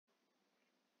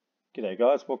G'day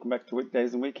guys, welcome back to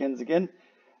Weekdays and Weekends again.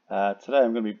 Today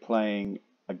I'm going to be playing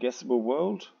a guessable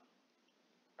world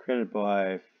created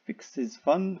by Fixes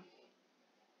Fun.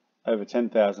 Over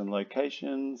 10,000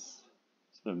 locations,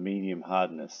 sort of medium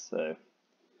hardness. So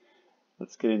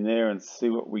let's get in there and see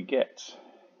what we get.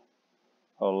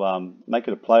 I'll make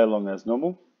it a play along as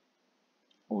normal.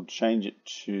 We'll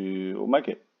make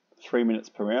it 3 minutes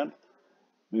per round.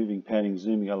 Moving, panning,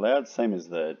 zooming allowed, same as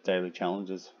the daily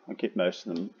challenges. I keep most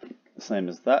of them the same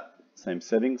as that, same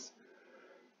settings.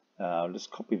 I'll just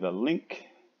copy the link.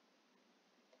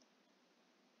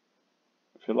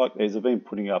 If you like these, I've been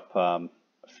putting up a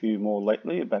few more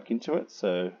lately back into it,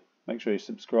 so make sure you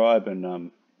subscribe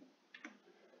and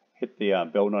hit the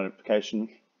bell notification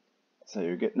so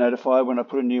you get notified when I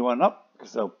put a new one up,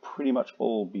 because they'll pretty much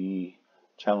all be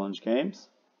challenge games.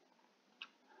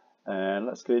 And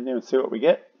let's get in there and see what we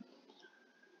get.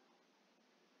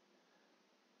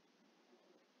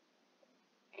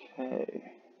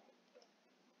 Okay.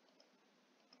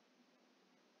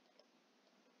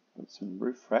 Got some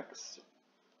roof racks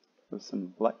with some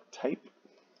black tape.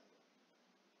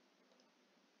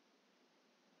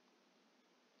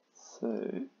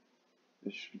 So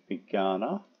this should be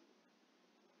Ghana.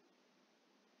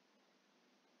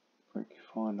 If we can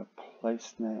find a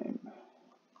place name.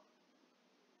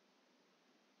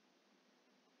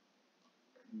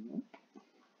 Nope.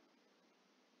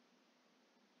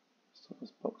 So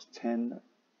it's box 10,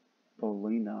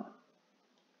 Bolina.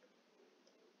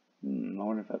 I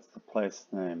wonder if that's the place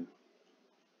name.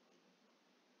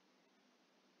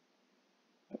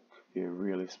 That could be a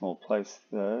really small place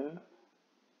though.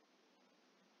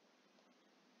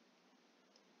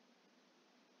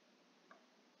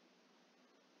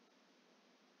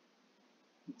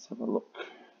 Let's have a look.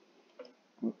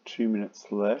 We've got 2 minutes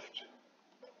left.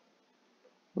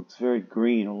 Looks very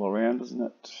green all around, doesn't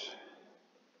it?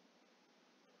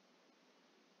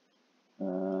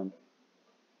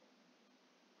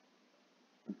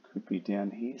 It could be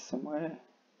down here somewhere.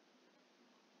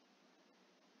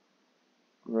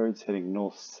 Road's heading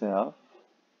north-south.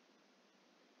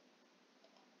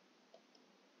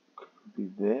 Could be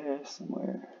there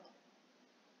somewhere.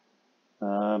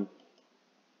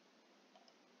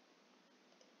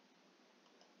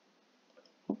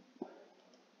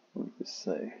 What did this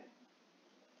say?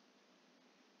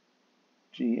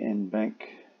 GN Bank.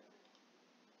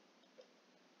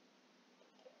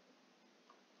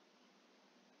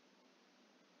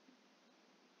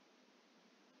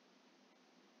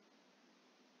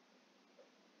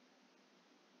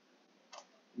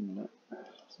 No,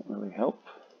 doesn't really help.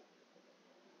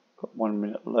 Got 1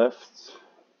 minute left.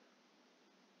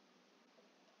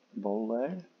 Bowl.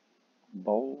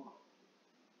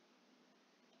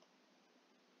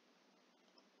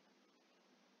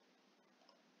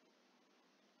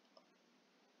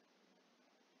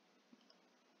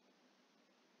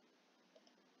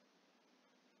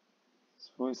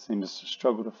 Always seems to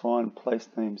struggle to find place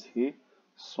names here.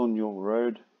 Sonyal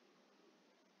Road.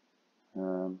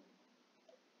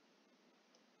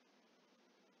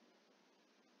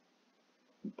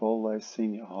 Bole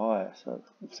Senior High. So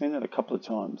I've seen that a couple of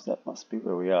times. That must be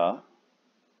where we are.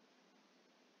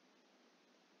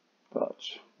 But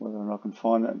whether or not I can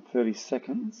find that in 30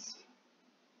 seconds.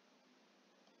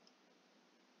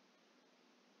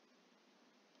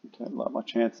 I don't like my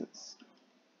chances.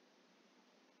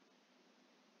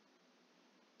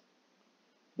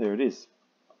 There it is.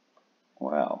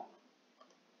 Wow.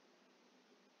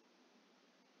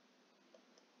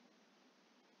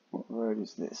 What road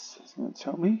is this? It's going to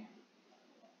tell me.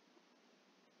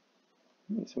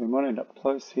 Yeah, so we might end up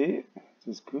close here.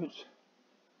 This is good.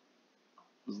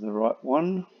 This is the right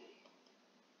one.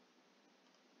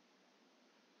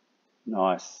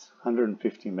 Nice.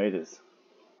 150 meters.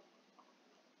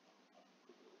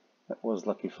 That was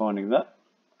lucky finding that.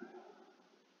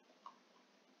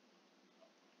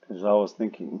 Because I was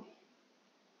thinking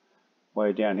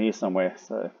way down here somewhere.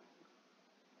 So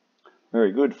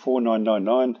very good.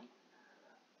 4999.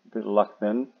 A bit of luck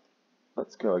then.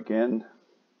 Let's go again.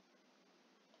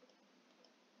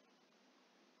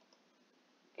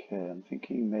 Okay, I'm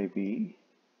thinking maybe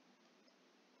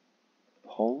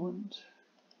Poland.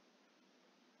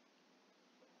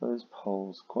 Those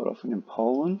poles quite often in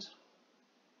Poland.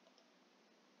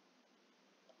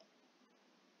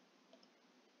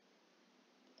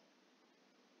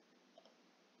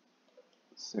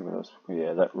 Let's see what else.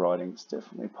 Yeah, that writing's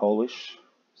definitely Polish.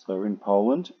 So we're in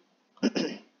Poland. What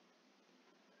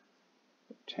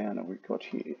town have we got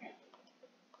here?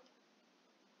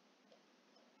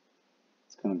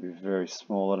 It's going to be very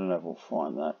small. I don't know if we'll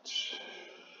find that.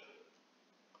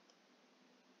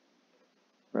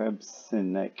 crab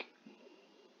snake.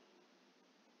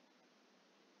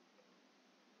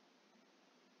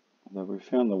 Although we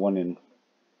found the one in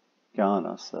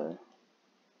Ghana, so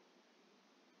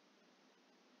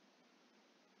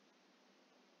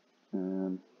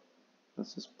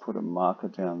let's just put a marker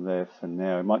down there for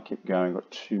now. We might keep going,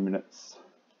 got 2 minutes.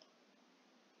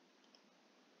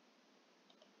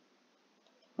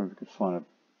 Or we could find a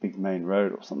big main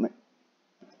road or something.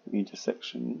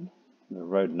 Intersection, the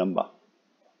road number.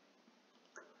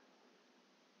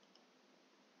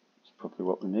 It's probably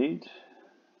what we need.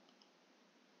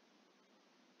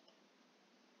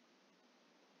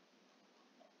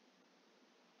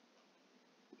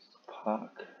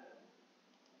 Park.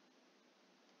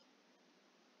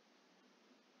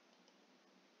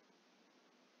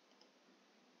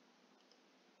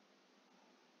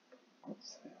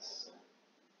 What's this?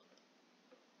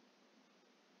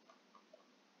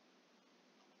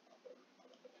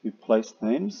 A few place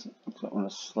names. Looks like on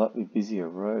a slightly busier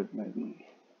road, maybe.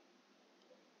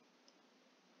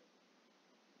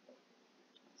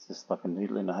 It's just like a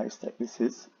needle in a haystack. This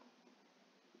is.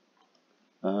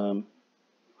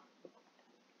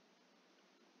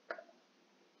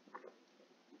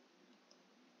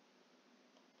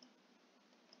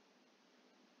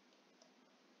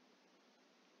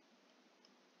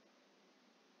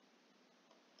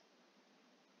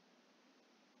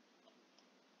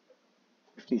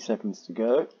 50 seconds to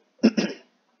go.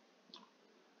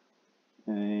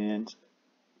 And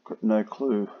got no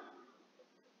clue.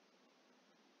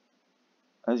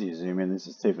 As you zoom in, there's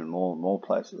just even more and more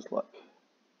places. Like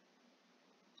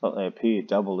they appear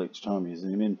double each time you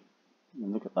zoom in.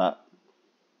 And look at that.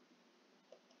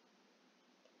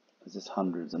 There's just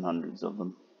hundreds and hundreds of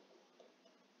them.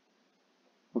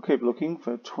 We'll keep looking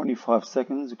for 25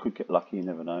 seconds. We could get lucky, you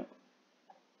never know.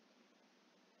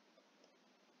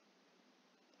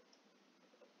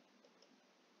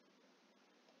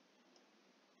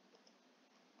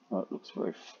 Oh, it looks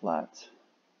very flat.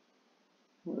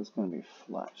 Well, it's going to be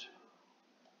flat.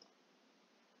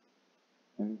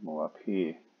 Maybe more up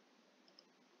here.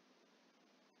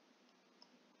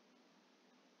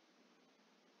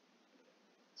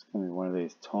 It's going to be one of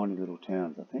these tiny little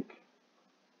towns, I think.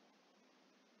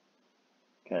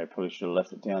 Okay, probably should have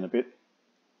left it down a bit.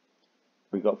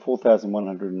 We got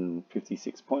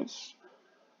 4,156 points,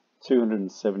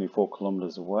 274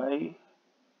 kilometers away.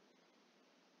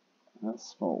 How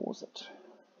small was it?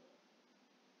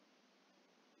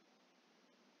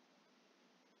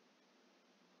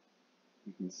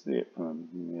 You can see it from,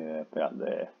 yeah, about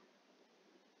there.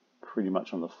 Pretty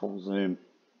much on the full zoom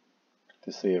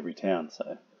to see every town,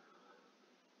 so.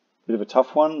 Bit of a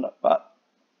tough one, but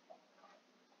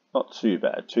not too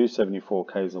bad. 274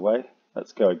 k's away.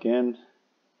 Let's go again.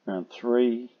 Round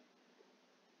 3.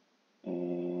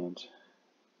 And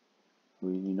we're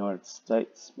in the United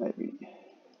States, maybe.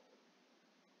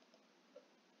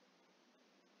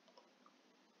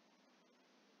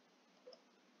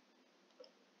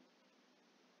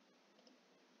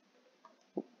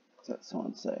 What's that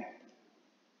sign say?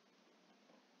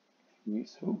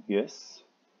 Useful, yes.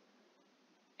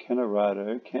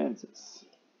 Colorado, Kansas.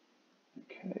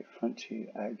 Okay, Frontier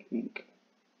Ag Inc.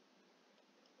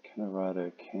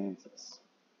 Colorado, Kansas.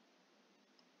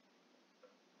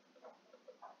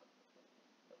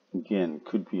 Again,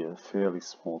 could be a fairly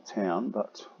small town,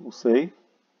 but we'll see.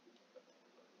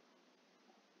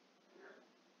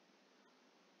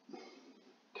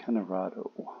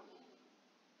 Colorado.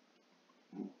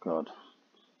 Oh God.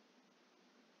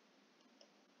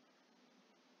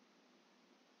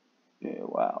 Yeah,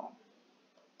 wow.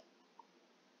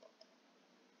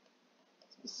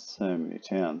 There's so many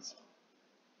towns.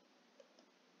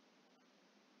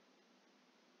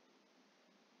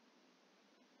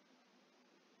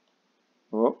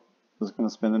 Well, I was going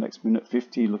to spend the next minute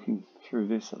 50 looking through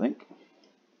this, I think.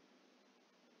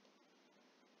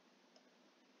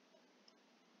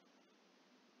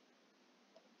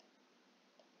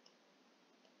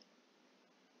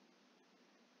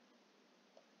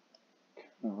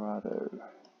 Colorado.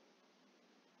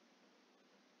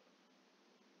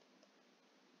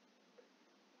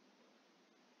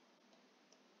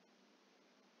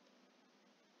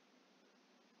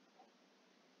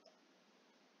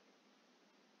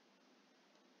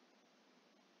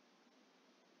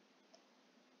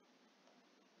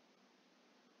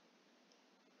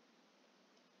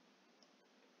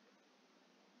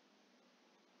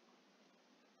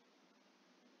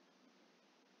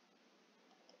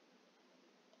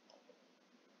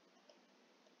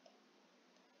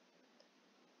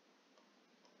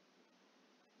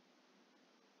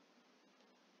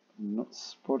 I'm not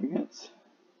spotting it.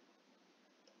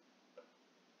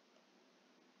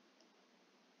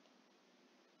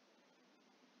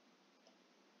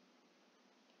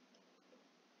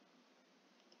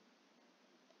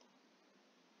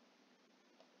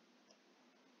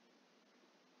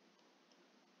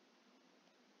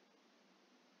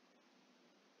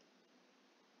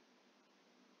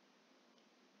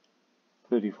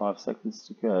 35 seconds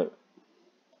to go.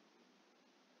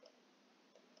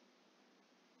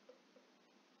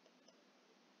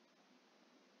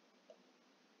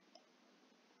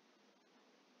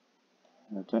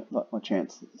 I don't like my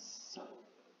chances.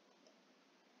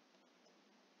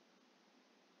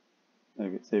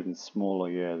 Maybe it's even smaller.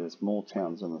 Yeah, there's more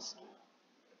towns on this.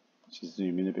 Let's just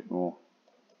zoom in a bit more.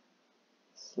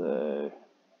 So,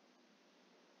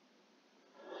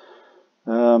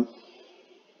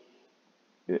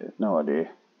 yeah, no idea.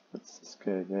 Let's just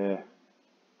go there.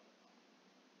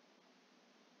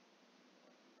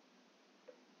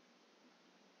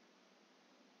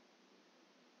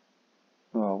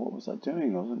 Oh, what was I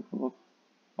doing?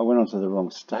 I went onto the wrong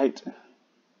state. I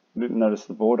didn't notice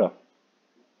the border.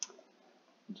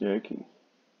 Joking.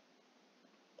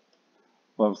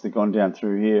 Well, obviously gone down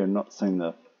through here and not seen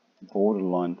the border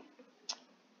line.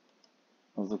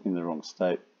 I was looking in the wrong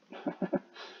state.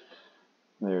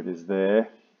 There it is there.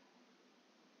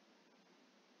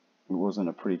 It wasn't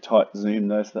a pretty tight zoom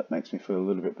though, so that makes me feel a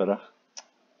little bit better.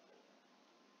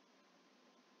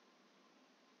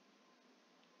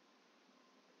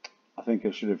 I think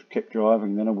I should have kept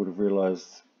driving, then I would have realised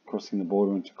crossing the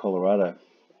border into Colorado.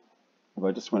 If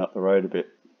I just went up the road a bit,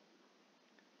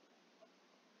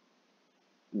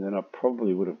 and then I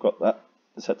probably would have got that.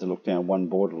 Just had to look down one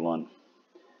borderline.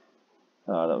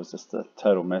 That was just a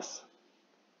total mess.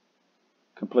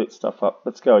 Complete stuff up.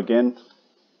 Let's go again.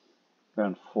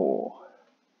 Round 4.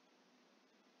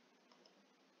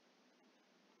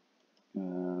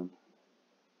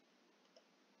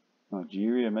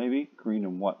 Nigeria maybe. Green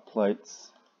and white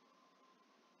plates.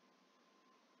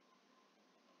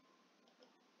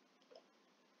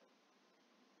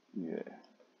 Yeah.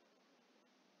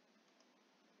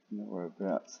 Not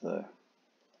whereabouts though.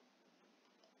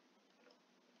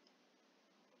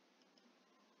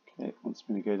 Okay, it wants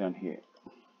me to go down here.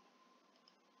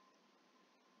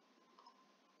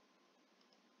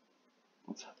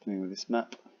 What's happening with this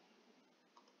map?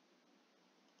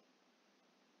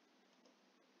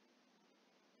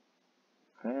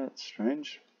 Okay, that's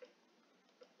strange.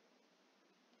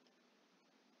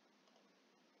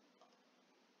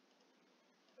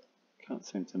 Can't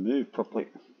seem to move properly.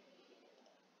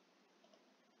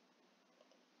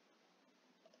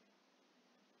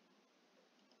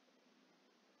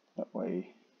 That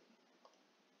way.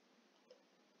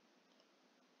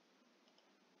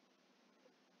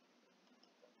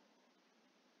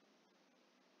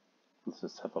 Let's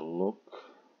just have a look.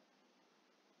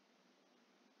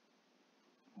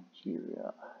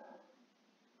 Nigeria.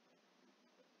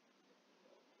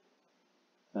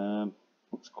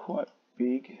 Looks quite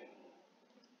big.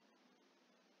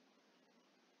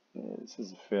 Yeah, this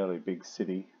is a fairly big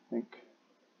city, I think.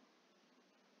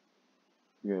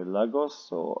 Yeah, Lagos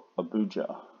or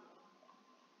Abuja.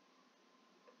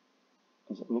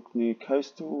 Does it look near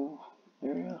coastal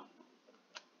area?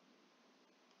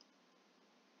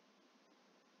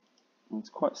 Well, it's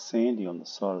quite sandy on the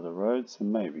side of the road, so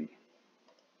maybe.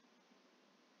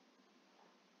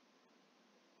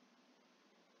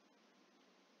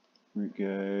 Here we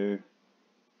go.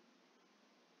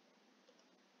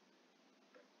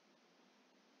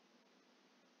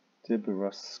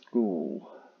 Deborah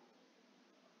School.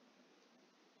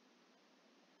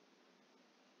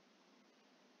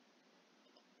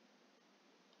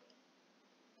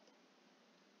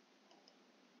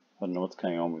 I don't know what's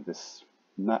going on with this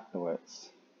map, the way it's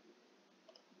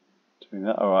doing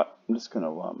that. Alright, I'm just going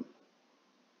to,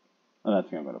 I don't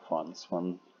think I'm going to find this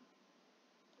one.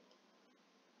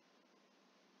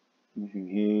 Anything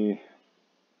here?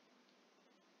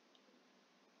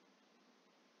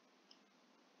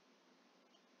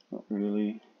 Not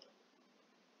really.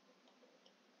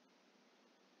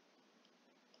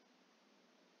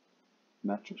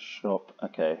 Mattress shop,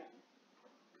 okay.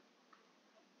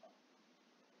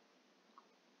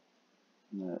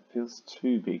 No, it feels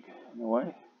too big in a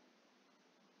way.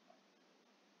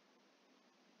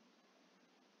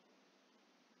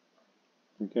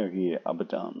 We go here,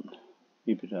 Ibadan.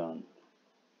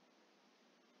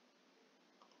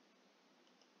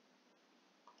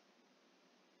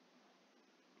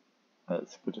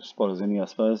 That's as good a spot as any, I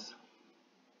suppose.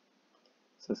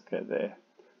 So let's go there.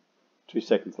 2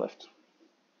 seconds left.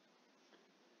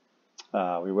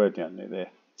 We were down near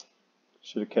there.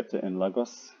 Should have kept it in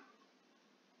Lagos.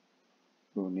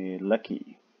 Or near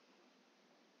Lekki.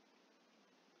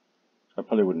 I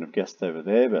probably wouldn't have guessed over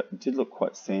there, but it did look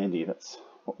quite sandy. That's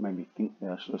what made me think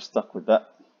that I should have stuck with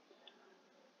that.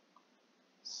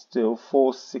 Still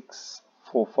 4, 6,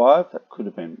 4, 5. That could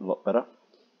have been a lot better.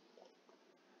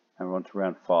 And we're on to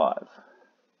round 5.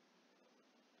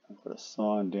 I've got a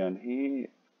sign down here.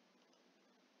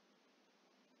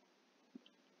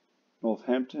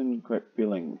 Northampton, Great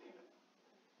Billing,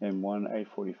 M1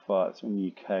 A45. So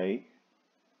in UK, I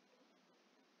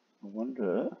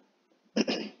wonder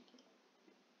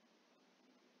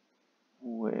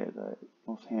where they.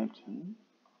 Northampton,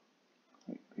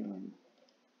 Great Billing.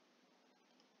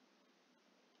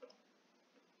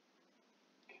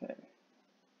 Okay.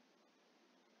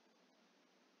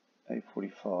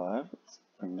 A45. Let's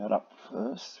bring that up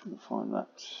first. We'll find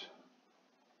that.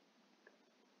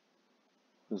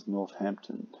 There's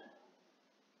Northampton.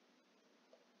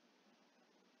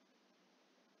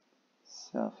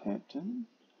 Southampton.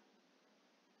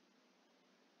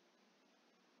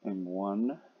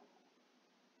 M1.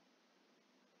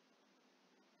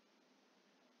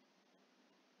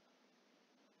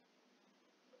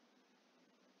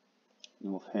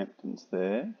 Northampton's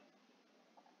there.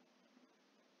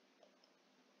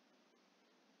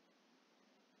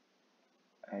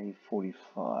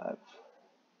 A45.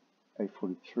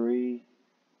 A43.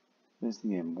 There's the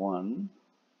M1.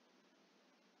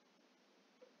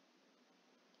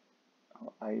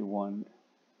 Oh, A1.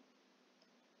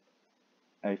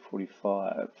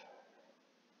 A45.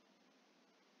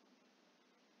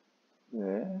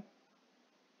 There.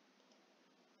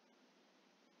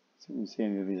 So you can see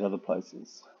any of these other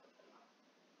places.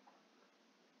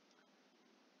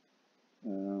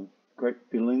 Great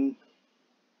Billing.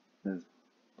 There's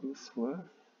Blissworth.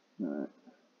 No.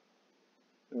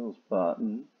 Earls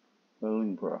Barton.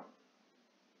 Wellingborough.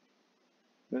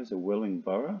 There's a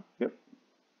Wellingborough. Yep.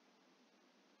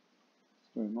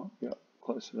 So we might be up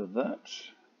closer to that.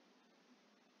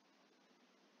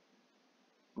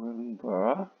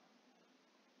 Wellingborough.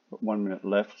 Got 1 minute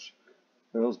left.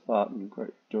 Earls Barton,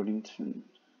 Great Doddington.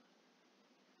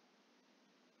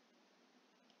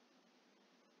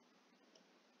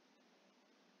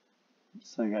 I'm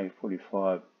saying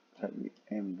A45, take the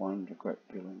M1 to Great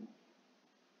Billing.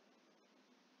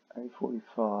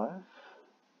 A45.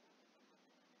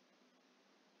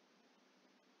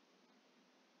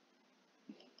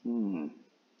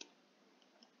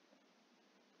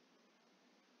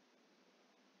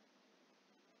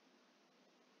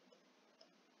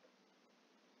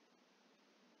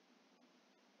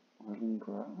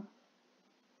 Wellingborough.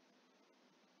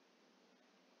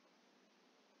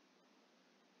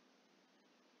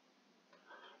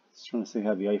 Just trying to see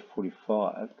how the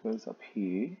A45 goes up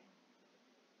here.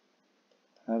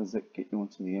 How does that get you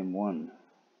onto the M1?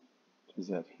 Which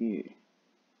is out here.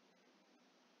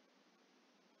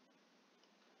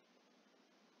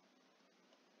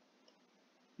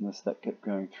 Unless that kept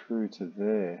going through to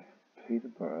there.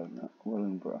 Peterborough, no,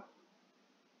 Wellingborough.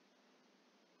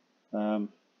 I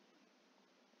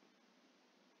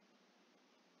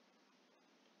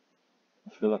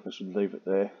feel like I should leave it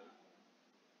there.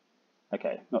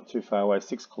 Okay, not too far away,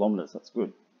 6 kilometres, that's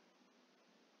good.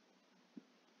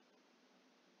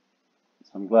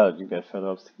 So I'm glad I didn't go further.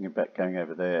 I was thinking about going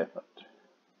over there, but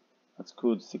that's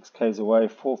good. 6 k's away,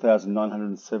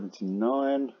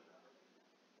 4,979.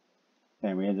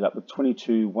 And we ended up with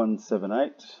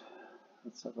 22,178.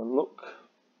 Let's have a look.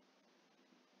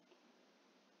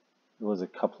 There was a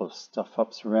couple of stuff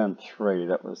ups around 3.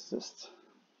 That was just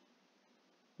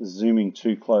zooming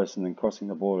too close and then crossing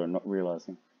the border and not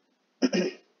realizing.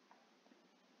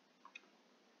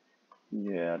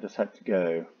 Yeah, I just had to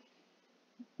go.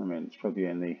 I mean, it's probably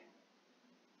only.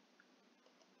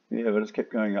 Yeah, but I just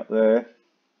kept going up there.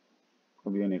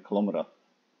 Probably only a kilometre.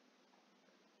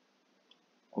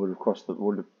 I would have crossed the.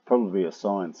 Would probably be a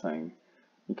sign saying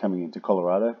you're coming into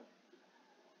Colorado.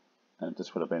 And it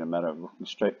just would have been a matter of looking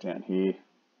straight down here.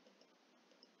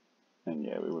 And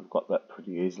yeah, we would have got that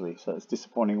pretty easily. So it's a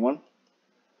disappointing one.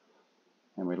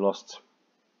 And we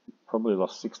probably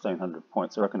lost 1,600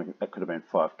 points. I reckon that could have been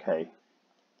 5k.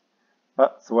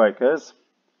 But it's the way it goes.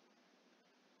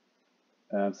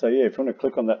 So yeah, if you want to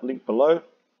click on that link below,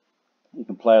 you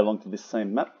can play along to this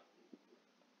same map.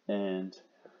 And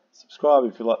subscribe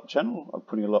if you like the channel. I'm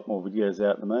putting a lot more videos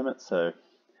out at the moment. So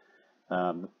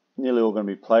nearly all going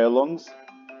to be play-alongs.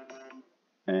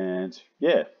 And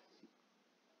yeah,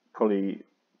 probably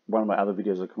one of my other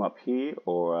videos will come up here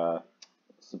or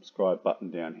subscribe button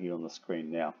down here on the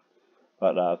screen now.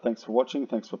 But thanks for watching,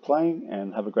 thanks for playing,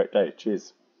 and have a great day.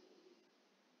 Cheers.